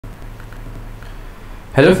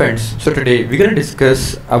Hello friends, so today we're going to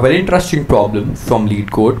discuss a very interesting problem from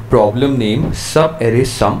LEETCODE, problem name subarray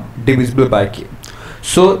sum divisible by k.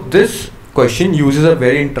 So this question uses a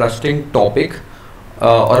very interesting topic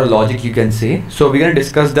or a logic you can say. So we're going to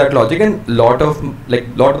discuss that logic, and lot of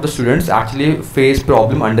the students actually face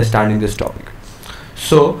problem understanding this topic.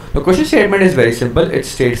 So the question statement is very simple. It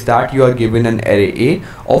states that you are given an array A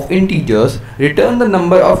of integers, return the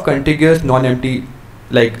number of contiguous non-empty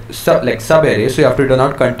subarray. So you have to return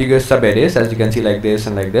out contiguous subarrays, as you can see, like this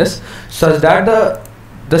and like this, such that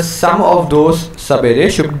the sum of those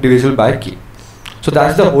subarrays should be divisible by k. So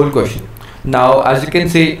that's the whole question. Now, as you can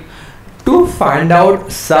see, to find out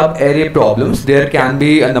subarray problems, there can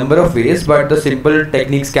be a number of ways, but the simple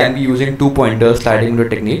techniques can be using two pointers sliding into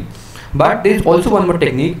technique. But there is also one more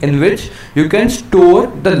technique in which you can store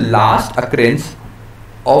the last occurrence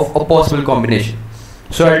of a possible combination.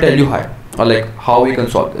 So I'll tell you how we can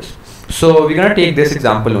solve this. So we're gonna take this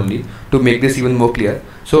example only to make this even more clear.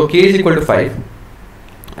 So k is equal to 5,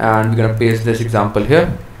 and we're gonna paste this example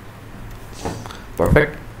here.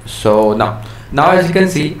 Perfect. So now as you can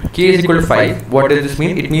see, k is equal to 5. What does this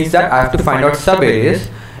mean? It means that I have to find out subarrays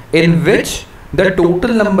in which the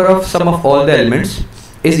total number of sum of all the elements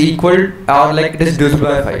is equal or it is divisible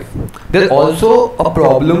by 5. There's also a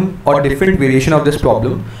problem or different variation of this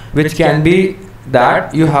problem, which can be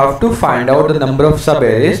that you have to find out the number of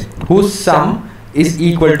subarrays whose sum is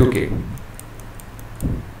equal to k.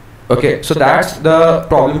 Okay, so that's the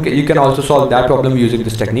problem. You can also solve that problem using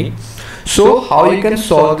this technique. So how you can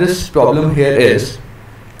solve this problem here is,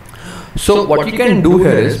 so what you can do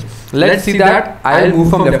here is, let's see that I'll move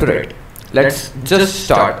from left to right. Let's just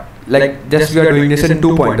start we are doing this in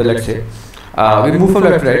two pointer. Let's say we move from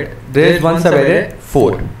left to right. There is one subarray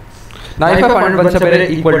 4. Now if I find one subarray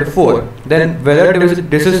equal to 4, then whether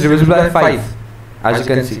this is divisible by 5, as you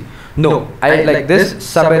can see. No, this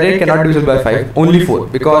subarray cannot be divisible by 5, only 4,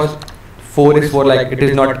 because 4 is 4, it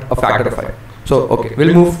is not a factor of 5. So okay,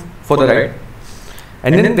 we'll move for the right.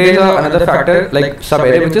 And then there is another factor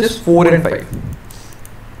subarray which is 4 and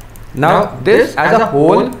 5. Now this as a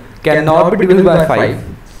whole cannot be divisible by 5,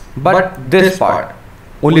 but this part,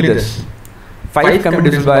 only this 5 can be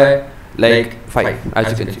divisible by 5,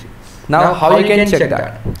 as you can see. Now how you can check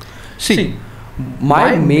that? See,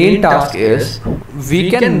 my main task is we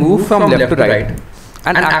can move from left to right,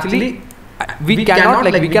 and actually we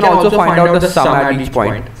cannot we can also find out the sum at each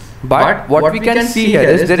point. But what we can see here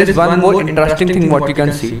is there is one more interesting thing what we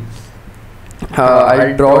can see.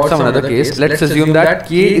 I'll draw out some another case. Let's assume that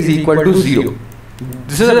k is equal to 0.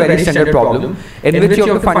 This is a very standard problem in which you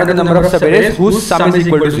have to find out the number of subarrays whose sum is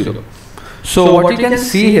equal to 0. So what you can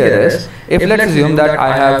see here is, if let's assume that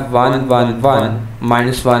I have 1, 1, 1,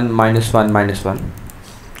 minus 1, minus 1, minus 1.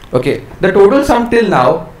 Okay, the total sum till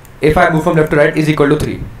now, if I move from left to right, is equal to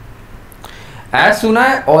 3. As soon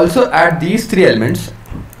as I also add these three elements,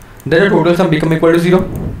 then the total sum become equal to 0.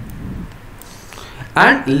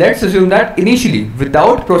 And let's assume that initially,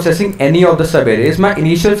 without processing any of the subarrays, my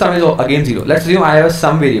initial sum is again 0. Let's assume I have a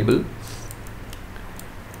sum variable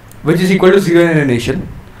which is equal to 0 in initial.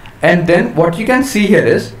 And then what you can see here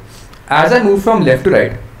is, as I move from left to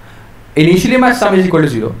right, initially my sum is equal to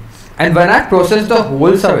 0, and when I process the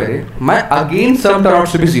whole subarray, my again sum turns out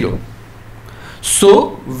to be 0. So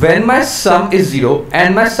when my sum is 0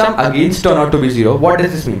 and my sum again turn out to be 0, what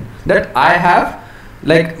does this mean? That I have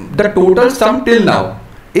the total sum till now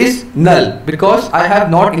is null, because I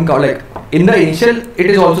have not encountered in the initial it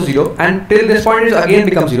is also 0, and till this point it again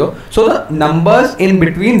becomes 0. So the numbers in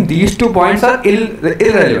between these 2 points are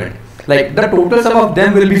irrelevant. The total sum of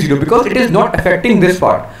them will be 0, because it is not affecting this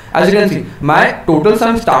part. As you can see, my total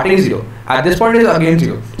sum starting is 0, at this point is again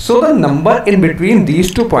 0. So the number in between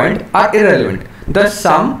these 2 points are irrelevant. Their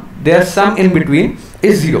sum in between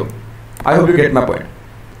is 0. I hope you get my point.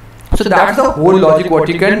 So that's the whole logic what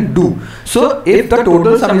you can do. So if the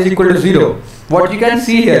total sum is equal to 0, what you can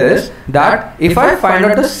see here is that if I find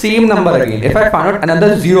out the same number again, if I find out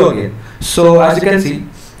another 0 again, so as you can see,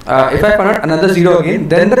 if I find out another 0 again,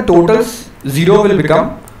 then the total 0 will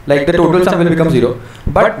become, the total sum will become 0.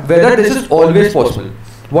 But whether this is always possible,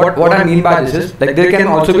 what I mean by this is, there can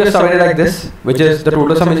also be a subarray like this, which is the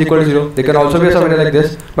total sum is equal to 0. There can also be a subarray like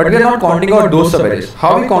this, but we are not counting out those subarrays.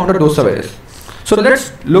 How we count out those subarrays? So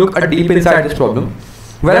let's look a deep inside this problem.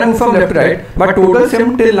 When I move from left to right, my total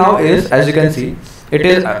sum till now is, as you can see, it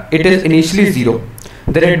is initially 0,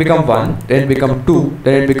 then it become 1, then it become 2,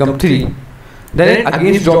 then it become 3, then it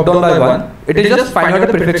again drop down by 1. It is just find out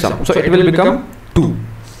the prefix sum, so it will become 2.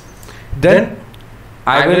 Then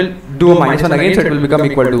I will do a minus 1 again, so it will become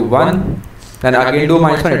equal to 1, then again do a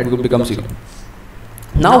minus 1, it will become 0.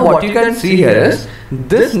 Now what you can see here is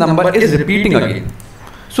this number is repeating again.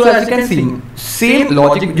 So as you can see, same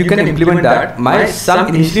logic you can implement that. My sum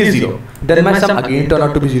initially is 0, then my sum again turn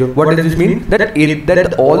out to be 0. What does this mean?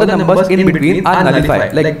 That all the numbers in between are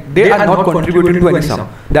nullified, like they are not contributing to any sum.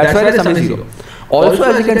 That's why the sum is 0. Also,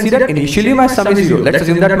 as you can see that initially my sum is 0. Let's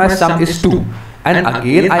assume that my sum is 2, and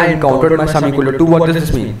again I encountered my sum equal to 2. What does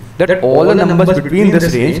this mean? That all the numbers between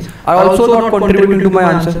this range are also not contributing to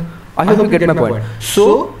my answer. I hope you get my point.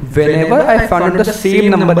 So whenever I found out the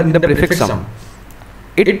same number in the prefix sum,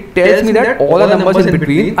 it tells me that all the numbers in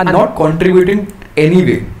between are not contributing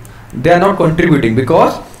anyway. They are not contributing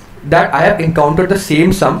because that I have encountered the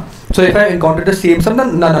same sum. So if I encountered the same sum,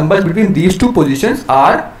 then the numbers between these two positions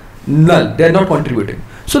are null. They are not contributing.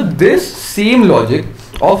 So this same logic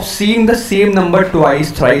of seeing the same number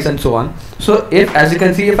twice, thrice and so on. So if, as you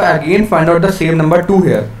can see, if I again find out the same number 2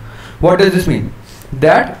 here, what does this mean?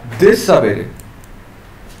 That this subarray,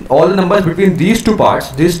 all the numbers between these two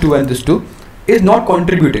parts, this 2 and this 2, is not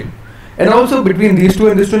contributing, and also between these 2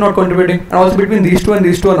 and these 2 not contributing, and also between these 2 and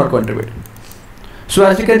these 2 are not contributing. So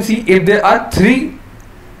as you can see, if there are 3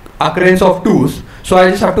 occurrence of 2's, so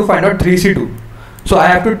I just have to find out 3C2. So I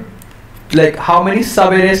have to, like, how many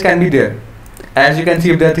subarrays can be there? As you can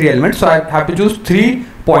see, if there are 3 elements, so I have to choose 3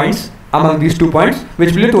 points among these 2 points,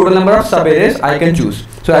 which will be the total number of subarrays I can choose.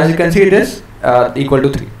 So as you can see, it is equal to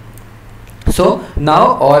 3. So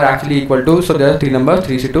now, or actually equal to, so there are 3 numbers,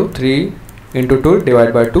 3C2, 3 into 2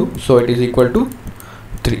 divided by 2, so it is equal to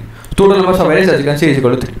 3. Total number of subarrays, as you can see, is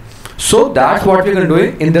equal to 3. So that's what we can do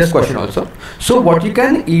in this question also. So what you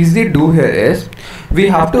can easily do here is, we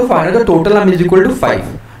have to find out the total number is equal to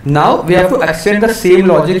 5. Now we have to extend the same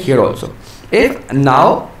logic here also. If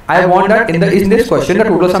now I want that in this question the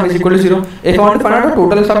total sum is equal to 0. If I want to find out the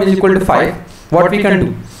total sum is equal to 5, what we can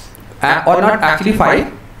do? Or not actually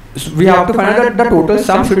 5, we have to find out that the total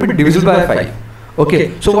sum should be divisible by 5.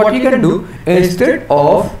 Okay, so what we can do, instead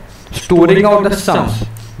of storing out the sums,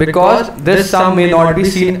 because this sum may not be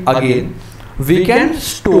seen again, we can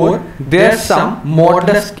store their sum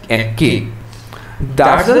modulus k.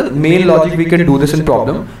 That's the main logic we can do this in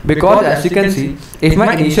problem, because as you can see, if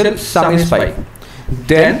my initial sum is 5,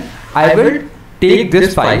 then I will take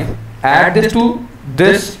this 5, add this to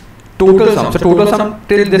this total sum. So total sum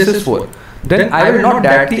till this is 4. Then I will not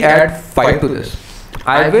directly add 5 to this.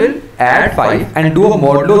 I will add 5 and do a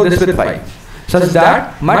modulo this with 5, such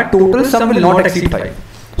that my total sum will not exceed 5.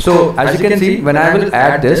 So as you can see, when I will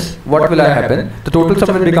add this, what will happen? The total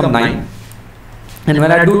sum will become 9. And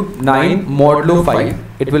when I do 9 modulo 5,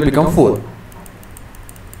 it will become 4.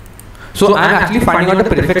 So I am actually finding out the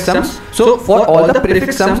prefix sums. So for all the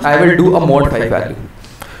prefix sums, I will do a mod 5 value.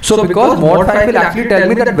 So because mod 5 will actually tell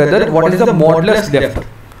me that whether what is the modulus left.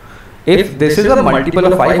 If this is a multiple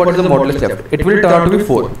of 5, what is the modulus left? It will turn out to be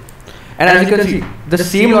 4. And as you can see, the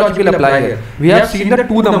same logic will apply here. We have seen the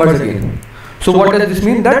 2 numbers again. So what does this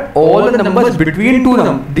mean? That all the numbers between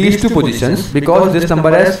these two positions, because this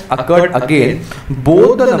number has occurred again,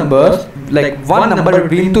 both the numbers, like one number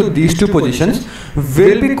between these two positions,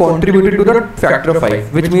 will be contributed to the factor of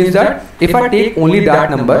 5. Which means that if I take only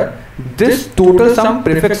that number, this total sum,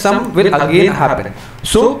 prefix sum will again happen.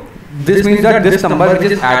 So this means that this number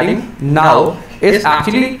which is adding now is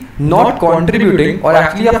actually not contributing, or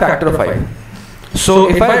actually a factor of 5. So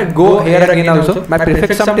if I go here again also, my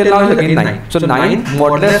prefix sum till now is again 9. So 9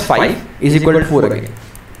 modulus 5 is equal to 4 again.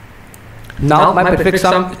 Now my prefix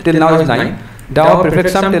sum till now is 9. Now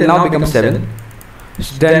prefix sum till now becomes 7.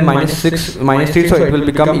 Then minus 6, minus 3, so it will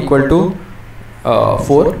become equal to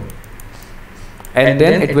 4. And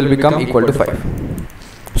then it will become equal to 5.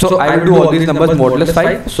 So I will do all these numbers modulus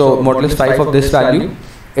 5. So modulus 5 of this value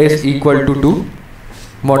is equal to 2.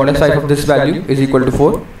 Modulus 5 of this value is equal to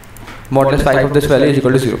 4. Modulus 5 of this value is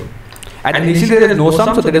equal to 0. And initially there is no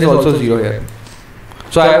sum, so there is also 0 here.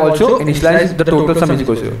 So I have also initialized the total sum is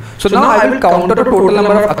equal to 0. So now I will counter the total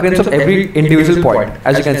number of occurrence of every individual point,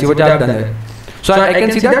 as you can see what I have done here. So I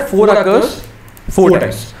can see that 4 occurs 4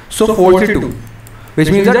 times. So 4 is 2,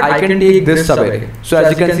 which means that I can take this subarray. So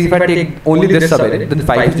as you can see, if I take only this subarray, then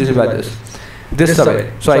 5 is divisible by this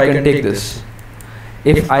subarray. So I can take this.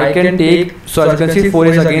 If I can take, so as you can see, 4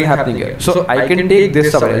 is again happening here. So I can take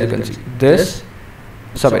this subarray, as you can see, this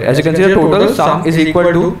subarray. As you can see, the total sum is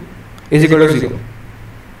equal to 0,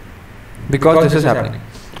 because this is happening.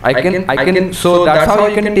 So that's how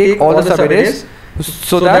you can take all the subarrays,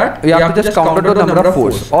 so that you have to just count out the number of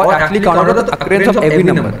 4s, or actually count out the occurrence of every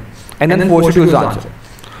number, and then force it to the answer.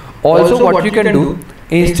 Also, what you can do,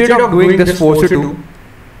 instead of doing this force it to,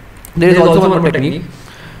 there is also one more technique.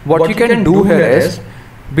 What you can do here is,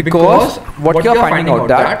 because what you are finding out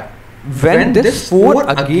that when this 4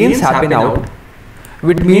 agains happen out,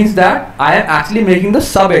 which means that I am actually making the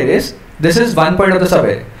subarrays. This is one point of the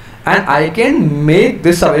subarray, and I can make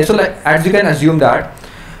this subarray. So like, as you can assume that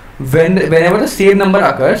whenever the same number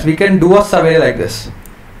occurs, we can do a subarray like this.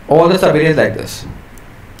 All the subarrays like this.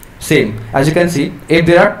 Same. As you can see, if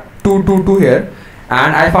there are 2, 2, 2 here,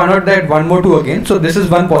 and I found out that one more 2 again, so this is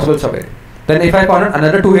one possible subarray. Then if I found out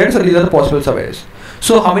another 2 here, so these are the possible subarrays.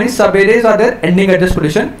 So how many subarrays are there ending at this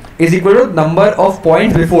position is equal to number of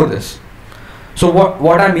points before this. So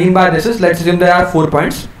what I mean by this is, let's assume there are 4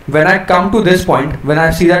 points. When I come to this point, when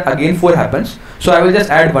I see that again 4 happens, so I will just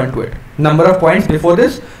add 1 to it. Number of points before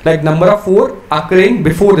this, like number of 4 occurring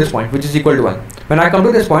before this point, which is equal to 1. When I come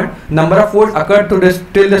to this point, number of 4s occur to this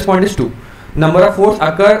till this point is 2. Number of 4s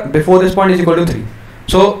occur before this point is equal to 3.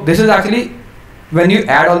 So this is actually, when you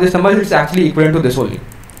add all these numbers, it's actually equivalent to this only,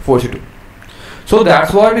 4c2. So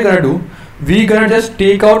that's what we're gonna do. We're gonna just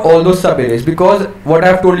take out all those subarrays, because what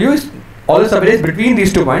I've told you is all the subarrays between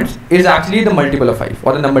these 2 points is actually the multiple of 5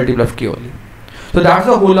 or the multiple of k only. So that's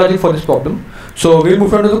the whole logic for this problem. So we'll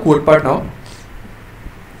move on to the code part now.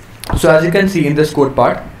 So as you can see in this code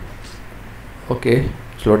part, okay,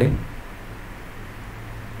 it's loading.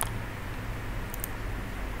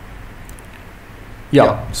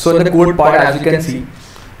 Yeah, so in the code part, as you can see,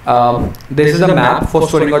 this is a map for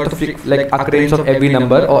storing out the like occurrence of every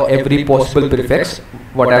number or every possible prefix,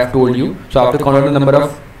 what I've told you. So I have to count out the number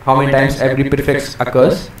of how many times every prefix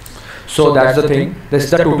occurs. So that's the thing. This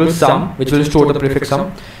is the total sum, which will store the prefix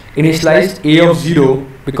sum. Initialized a of 0,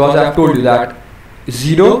 because I have told you that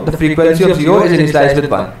 0, the frequency of 0 is initialized with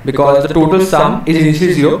 1, because the total sum is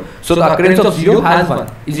initially 0. So the occurrence of 0 has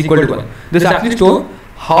 1 is equal to 1. This actually stores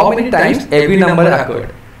how many times every number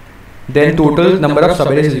occurred. Then total number of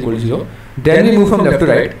subarrays is equal to 0. Then we move from left to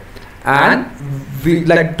right, and we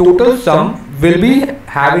like total sum will be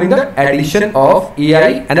having the addition of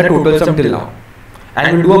ai and the total sum till now,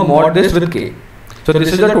 and we'll do a mod this with k. So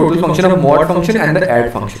this is the total function of mod function and the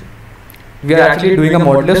add function. We are actually doing a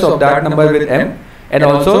modulus of that number with m, and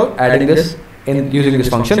also adding this in using this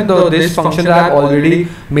function. Though this function I have already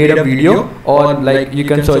made a video, or like you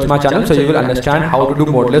can search my channel, so you will understand how to do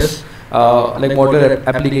modulus, like modular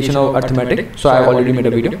application of arithmetic. So I have already made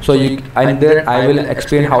a video, so and there I will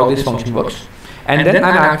explain how this function works. And then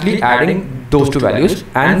I'm actually adding those 2 values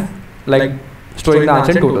and like storing the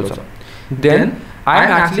answer in total sum. Then I'm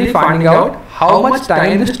actually finding out how much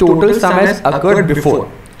time this total sum has occurred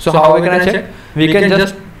before. So how we can check? We can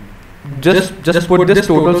just put this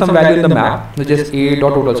total sum value in the map, which is a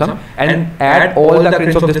dot total sum, and add all the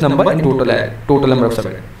occurrence of this number in total number of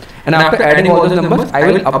subarray. And after adding all those numbers,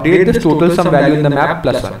 I will update this total sum value in the map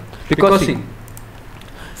plus 1. Because see,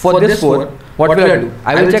 for this 4, what will I do?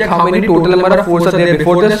 I will check how many total number of 4s are there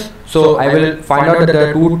before this. So I will find out that there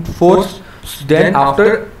are 2 4s. Then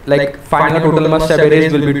after like finding a total number of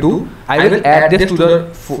subarrays will be 2. I will add this to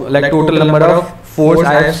the like total number of 4s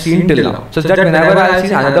I have seen till now. So that whenever I have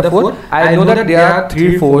seen another 4, I know that there are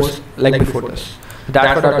 3 4s like before this.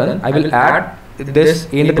 That's what I've done. I will add this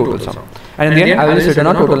in the total sum, and then I will just return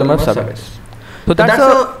a total number of subarrays. So that's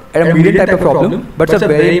a immediate type of problem, but it's a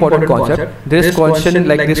very important concept. This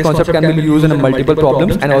concept can be used in multiple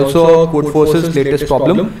problems, and also Codeforce's latest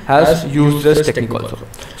problem has used this technique also.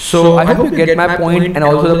 So I hope you get my point, and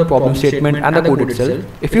also the problem statement and the code itself.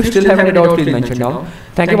 If you still have any doubts, please mention down.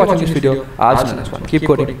 Thank you for watching this video. I'll see you in the next one. Keep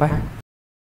coding. Bye.